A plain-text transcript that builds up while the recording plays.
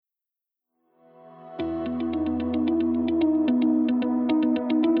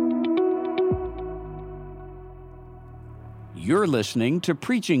You're listening to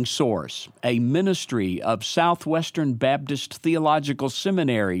Preaching Source, a ministry of Southwestern Baptist Theological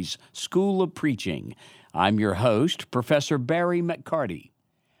Seminary's School of Preaching. I'm your host, Professor Barry McCarty.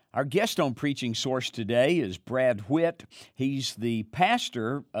 Our guest on Preaching Source today is Brad Whitt. He's the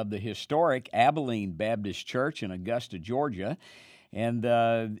pastor of the historic Abilene Baptist Church in Augusta, Georgia.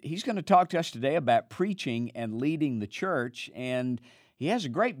 And he's going to talk to us today about preaching and leading the church. And he has a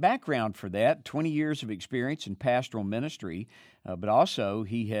great background for that, 20 years of experience in pastoral ministry, but also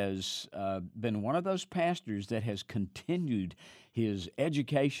he has been one of those pastors that has continued his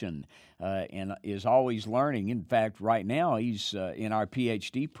education and is always learning. In fact, right now he's in our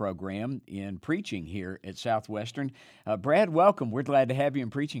PhD program in preaching here at Southwestern. Brad, welcome. We're glad to have you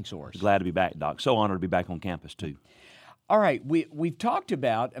in Preaching Source. Glad to be back, Doc. So honored to be back on campus, too. All right, we've talked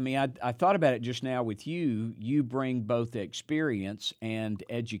about, I thought about it just now with you. You bring both experience and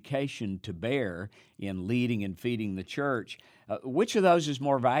education to bear in leading and feeding the church. Which of those is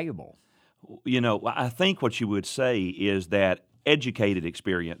more valuable? You know, I think what you would say is that educated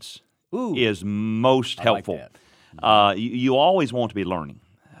experience is most helpful. I like that. You always want to be learning.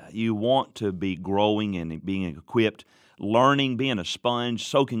 You want to be growing and being equipped, learning, being a sponge,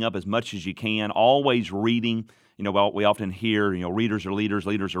 soaking up as much as you can, always reading. You know, we often hear, readers are leaders,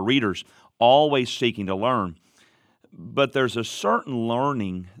 leaders are readers, always seeking to learn. But there's a certain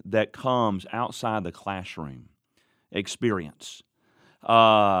learning that comes outside the classroom experience.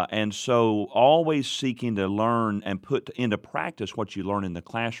 And so always seeking to learn and put into practice what you learn in the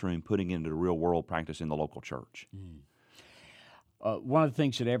classroom, putting into the real world practice in the local church. One of the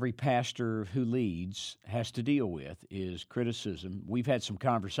things that every pastor who leads has to deal with is criticism. We've had some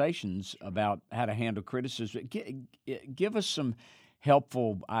conversations about how to handle criticism. Give us some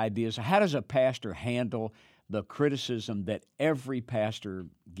helpful ideas. How does a pastor handle the criticism that every pastor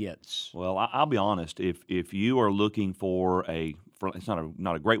gets? Well, I'll be honest. If you are looking for it's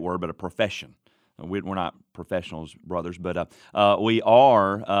not a great word, but a profession. We're not professionals, brothers, but we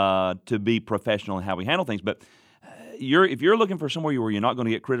are to be professional in how we handle things. But if you're looking for somewhere where you're not going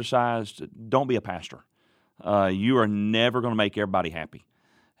to get criticized, don't be a pastor. You are never going to make everybody happy.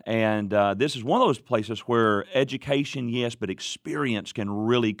 And this is one of those places where education, yes, but experience can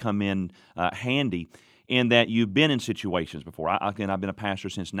really come in handy in that you've been in situations before. I've been a pastor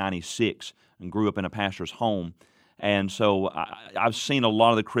since '96 and grew up in a pastor's home. And so I've seen a lot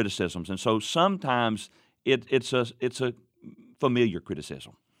of the criticisms. And so sometimes it's a familiar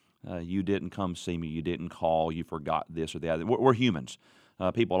criticism. You didn't come see me, you didn't call, you forgot this or the other. We're humans.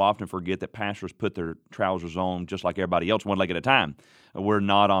 People often forget that pastors put their trousers on just like everybody else, one leg at a time. We're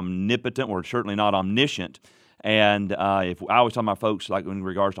not omnipotent, we're certainly not omniscient. And if I always tell my folks, like in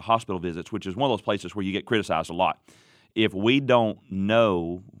regards to hospital visits, which is one of those places where you get criticized a lot, if we don't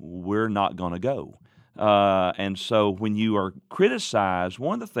know, we're not going to go. And so when you are criticized,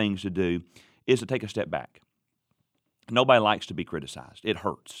 one of the things to do is to take a step back. Nobody likes to be criticized. It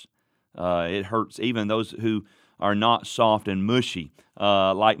hurts. It hurts even those who are not soft and mushy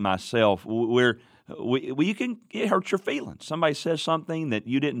like myself. It hurts your feelings. Somebody says something that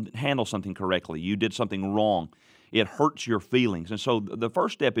you didn't handle something correctly. You did something wrong. It hurts your feelings. And so the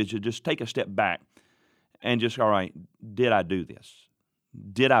first step is to just take a step back and just, all right, did I do this?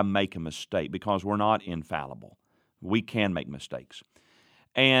 Did I make a mistake? Because we're not infallible. We can make mistakes.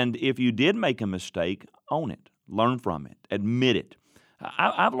 And if you did make a mistake, own it. Learn from it. Admit it.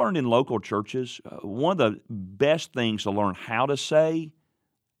 I've learned in local churches, one of the best things to learn how to say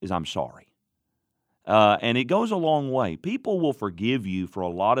is I'm sorry. And it goes a long way. People will forgive you for a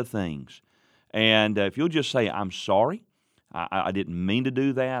lot of things. And if you'll just say, I'm sorry, I didn't mean to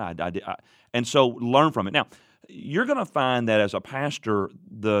do that. And so learn from it. Now, you're going to find that as a pastor,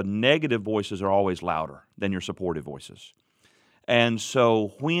 the negative voices are always louder than your supportive voices. And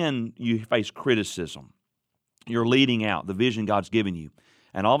so when you face criticism, you're leading out the vision God's given you,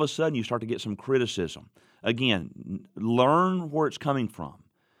 and all of a sudden you start to get some criticism. Again, learn where it's coming from.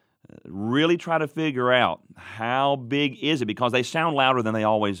 Really try to figure out how big is it, because they sound louder than they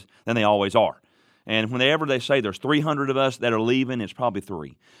always are. And whenever they say there's 300 of us that are leaving, it's probably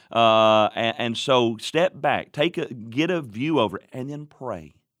 3. And so step back, get a view over it, and then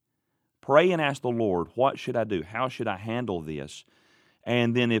pray. Pray and ask the Lord, what should I do? How should I handle this?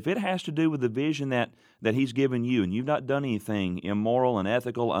 And then if it has to do with the vision that He's given you and you've not done anything immoral,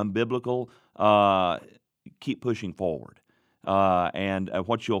 unethical, unbiblical, keep pushing forward. And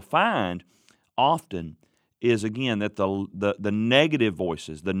what you'll find often is, again, that the negative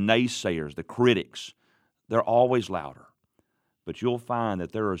voices, the naysayers, the critics, they're always louder. But you'll find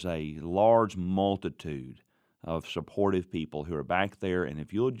that there is a large multitude of supportive people who are back there, and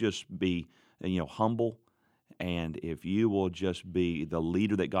if you'll just be humble And if you will just be the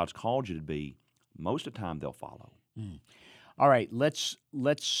leader that God's called you to be, most of the time they'll follow. All right, let's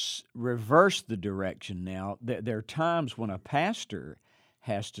reverse the direction now. There are times when a pastor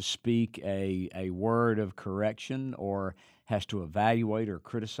has to speak a word of correction or has to evaluate or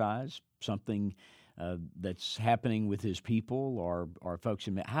criticize something that's happening with his people or folks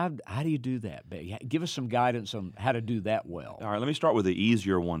in. How do you do that? Give us some guidance on how to do that well. All right, let me start with the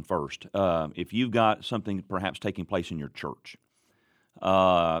easier one first. If you've got something perhaps taking place in your church,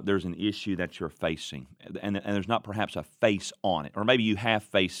 there's an issue that you're facing, and there's not perhaps a face on it, or maybe you have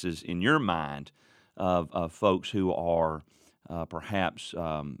faces in your mind of folks who are perhaps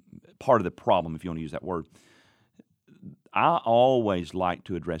part of the problem, if you want to use that word. I always like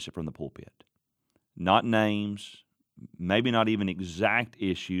to address it from the pulpit. Not names, maybe not even exact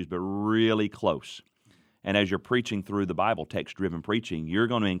issues, but really close. And as you're preaching through the Bible, text-driven preaching, you're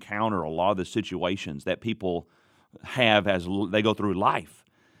going to encounter a lot of the situations that people have as they go through life.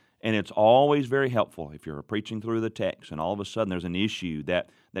 And it's always very helpful if you're preaching through the text and all of a sudden there's an issue that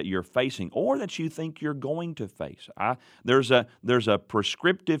you're facing or that you think you're going to face. There's a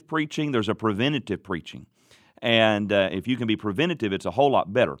prescriptive preaching, there's a preventative preaching. And if you can be preventative, it's a whole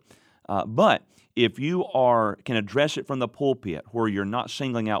lot better. But if you can address it from the pulpit where you're not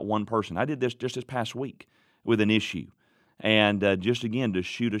singling out one person. I did this just this past week with an issue. And just again, to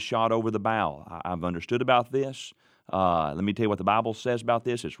shoot a shot over the bow. I've understood about this. Let me tell you what the Bible says about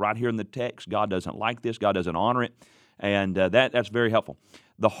this. It's right here in the text. God doesn't like this. God doesn't honor it. And that's very helpful.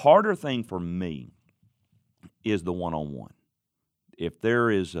 The harder thing for me is the one-on-one. If there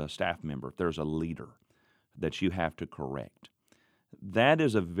is a staff member, if there's a leader that you have to correct, that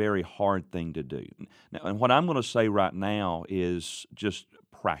is a very hard thing to do. Now, and what I'm going to say right now is just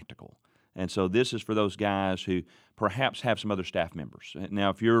practical. And so this is for those guys who perhaps have some other staff members. Now,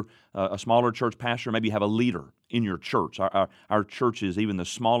 if you're a smaller church pastor, maybe you have a leader in your church. Our churches, even the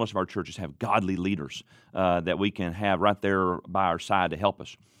smallest of our churches, have godly leaders that we can have right there by our side to help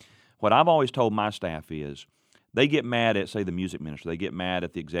us. What I've always told my staff is they get mad at, say, the music minister. They get mad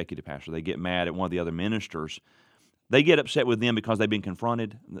at the executive pastor. They get mad at one of the other ministers. They get upset with them because they've been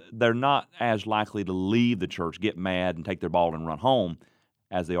confronted. They're not as likely to leave the church, get mad, and take their ball and run home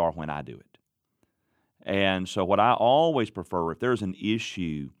as they are when I do it. And so what I always prefer, if there's an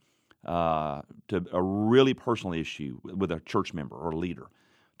issue, to a really personal issue with a church member or leader,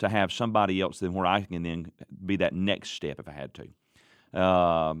 to have somebody else then where I can then be that next step if I had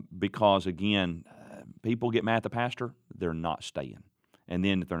to. Because, again, people get mad at the pastor, they're not staying. And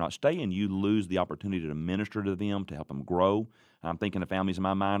then if they're not staying, you lose the opportunity to minister to them, to help them grow. I'm thinking of families in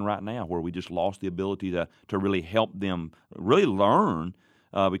my mind right now where we just lost the ability to really help them really learn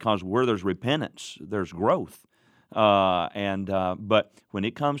because where there's repentance, there's growth. But when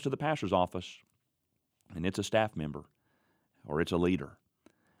it comes to the pastor's office and it's a staff member or it's a leader,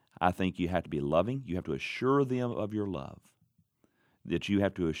 I think you have to be loving. You have to assure them of your love, that you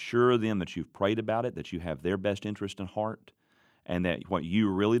have to assure them that you've prayed about it, that you have their best interest in heart, and that what you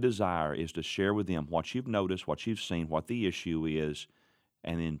really desire is to share with them what you've noticed, what you've seen, what the issue is,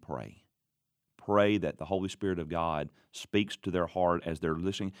 and then pray. Pray that the Holy Spirit of God speaks to their heart as they're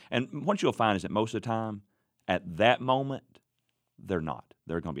listening. And what you'll find is that most of the time, at that moment, they're not.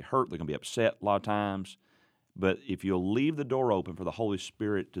 They're going to be hurt. They're going to be upset a lot of times. But if you'll leave the door open for the Holy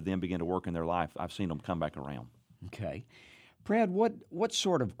Spirit to then begin to work in their life, I've seen them come back around. Okay. Brad, what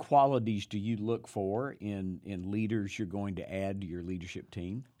sort of qualities do you look for in leaders you're going to add to your leadership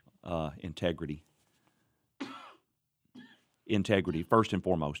team? Integrity. Integrity, first and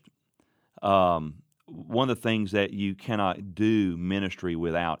foremost. One of the things that you cannot do ministry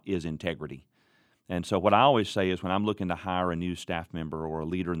without is integrity. And so what I always say is when I'm looking to hire a new staff member or a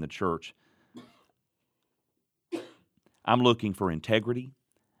leader in the church, I'm looking for integrity.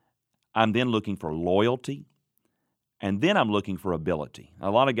 I'm then looking for loyalty. And then I'm looking for ability. A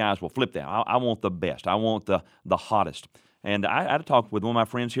lot of guys will flip that. I want the best. I want the hottest. And I had a talk with one of my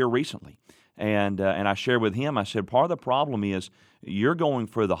friends here recently. And I shared with him, I said, part of the problem is you're going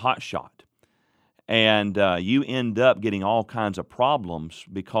for the hot shot. And you end up getting all kinds of problems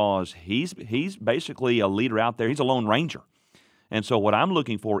because he's basically a leader out there. He's a lone ranger. And so what I'm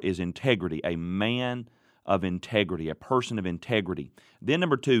looking for is integrity, a man of integrity, a person of integrity. Then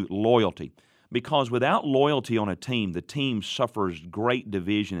number two, loyalty. Because without loyalty on a team, the team suffers great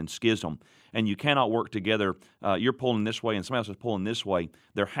division and schism, and you cannot work together. You're pulling this way and somebody else is pulling this way.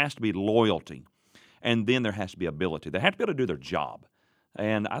 There has to be loyalty, and then there has to be ability. They have to be able to do their job.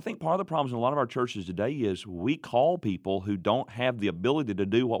 And I think part of the problems in a lot of our churches today is we call people who don't have the ability to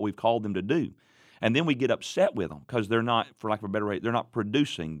do what we've called them to do. And then we get upset with them because they're not, for lack of a better word, they're not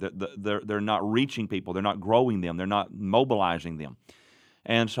producing. They're not reaching people. They're not growing them. They're not mobilizing them.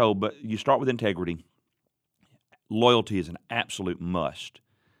 And so, but you start with integrity. Loyalty is an absolute must.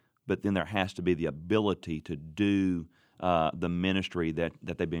 But then there has to be the ability to do the ministry that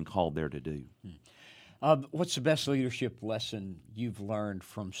they've been called there to do. What's the best leadership lesson you've learned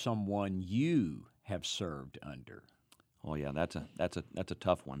from someone you have served under? Oh yeah, that's a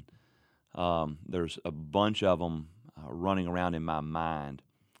tough one. There's a bunch of them running around in my mind.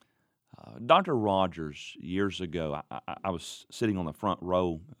 Dr. Rogers, years ago, I was sitting on the front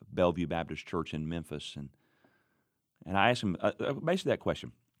row of Bellevue Baptist Church in Memphis, and I asked him basically that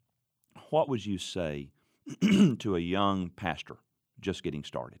question: what would you say to a young pastor just getting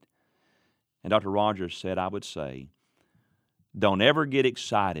started? And Dr. Rogers said, I would say, don't ever get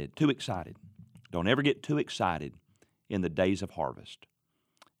too excited. Don't ever get too excited in the days of harvest.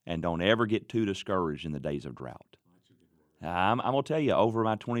 And don't ever get too discouraged in the days of drought. I'm going to tell you, over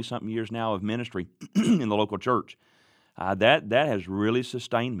my 20-something years now of ministry in the local church, that has really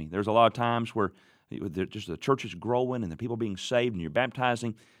sustained me. There's a lot of times where just the church is growing and the people being saved and you're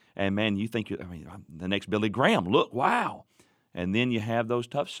baptizing, and man, you think, I'm the next Billy Graham. Look, wow. And then you have those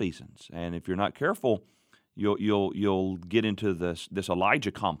tough seasons, and if you're not careful, you'll get into this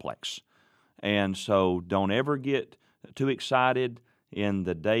Elijah complex. And so, don't ever get too excited in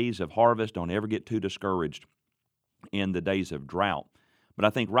the days of harvest. Don't ever get too discouraged in the days of drought. But I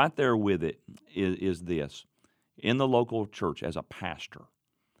think right there with it is this: in the local church, as a pastor,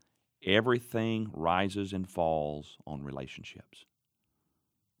 everything rises and falls on relationships.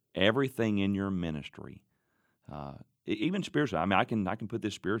 Everything in your ministry. Even spiritually, I can put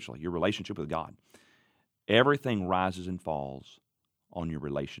this spiritually, your relationship with God. Everything rises and falls on your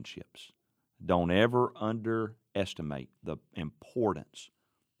relationships. Don't ever underestimate the importance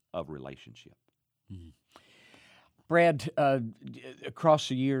of relationship. Mm-hmm. Brad, across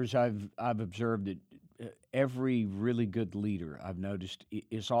the years, I've observed that every really good leader, I've noticed,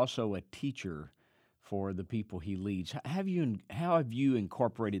 is also a teacher for the people he leads. How have you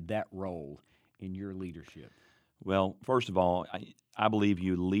incorporated that role in your leadership? Well, first of all, I believe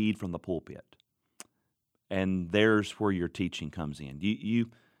you lead from the pulpit, and there's where your teaching comes in.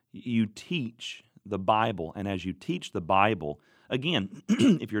 You teach the Bible, and as you teach the Bible, again,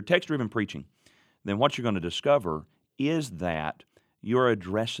 if you're text-driven preaching, then what you're going to discover is that you're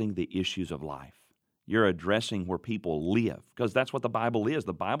addressing the issues of life. You're addressing where people live, because that's what the Bible is.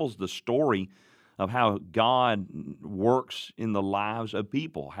 The Bible's the story of how God works in the lives of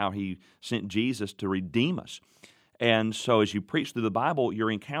people, how He sent Jesus to redeem us. And so as you preach through the Bible,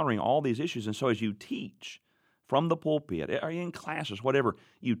 you're encountering all these issues. And so as you teach from the pulpit, or in classes, whatever,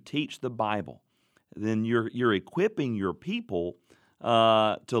 you teach the Bible, then you're equipping your people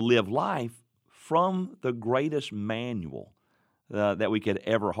to live life from the greatest manual that we could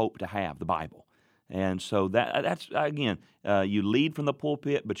ever hope to have, the Bible. And so that's again, you lead from the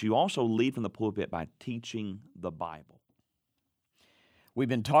pulpit, but you also lead from the pulpit by teaching the Bible. We've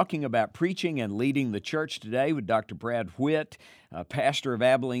been talking about preaching and leading the church today with Dr. Brad Whitt, pastor of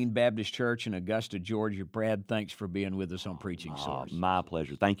Abilene Baptist Church in Augusta, Georgia. Brad, thanks for being with us on Preaching Source. My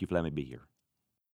pleasure. Thank you for letting me be here.